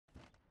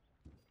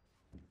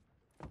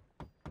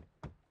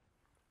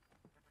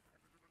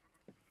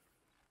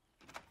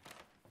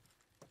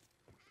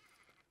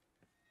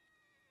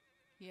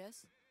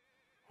Yes?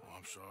 Oh,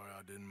 I'm sorry,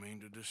 I didn't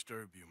mean to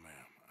disturb you, ma'am.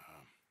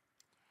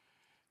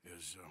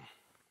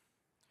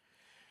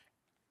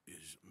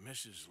 Is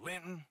Mrs.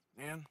 Linton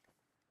in?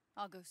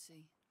 I'll go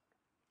see.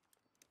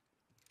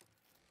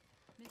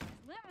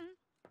 Mrs. Linton?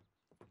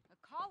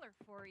 A caller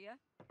for you.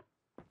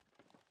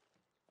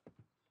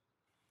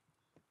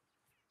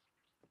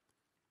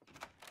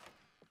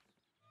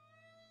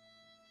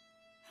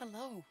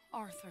 Hello,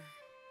 Arthur.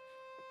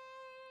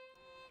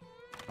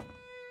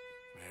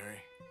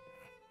 Mary?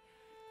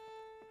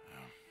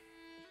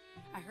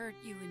 I heard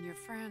you and your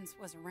friends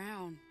was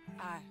around.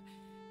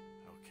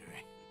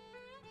 Okay.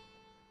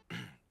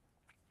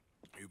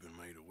 You've been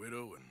made a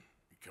widow and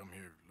you come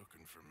here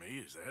looking for me,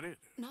 is that it?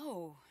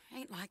 No,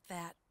 ain't like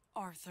that,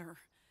 Arthur.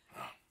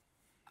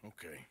 Oh,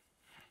 okay.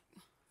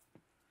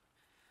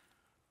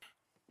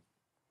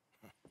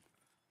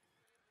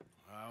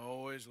 I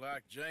always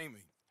liked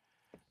Jamie,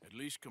 at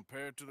least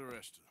compared to the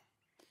rest of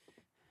them.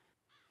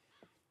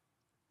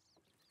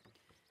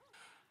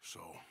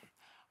 So,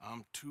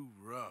 I'm too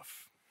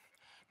rough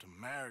to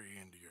marry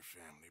into your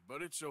family,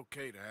 but it's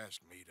okay to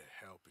ask me to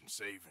help in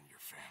saving your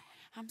family.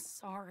 I'm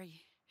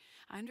sorry.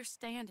 I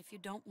understand if you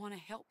don't want to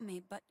help me,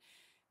 but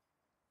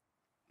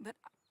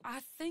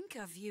I think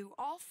of you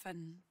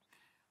often.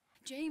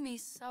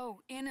 Jamie's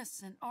so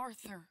innocent,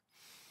 Arthur.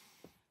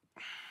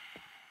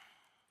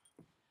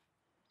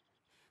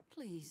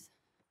 Please,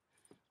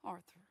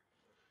 Arthur.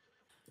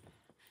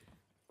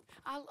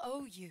 I'll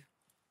owe you.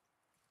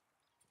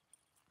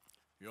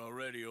 You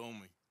already owe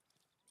me.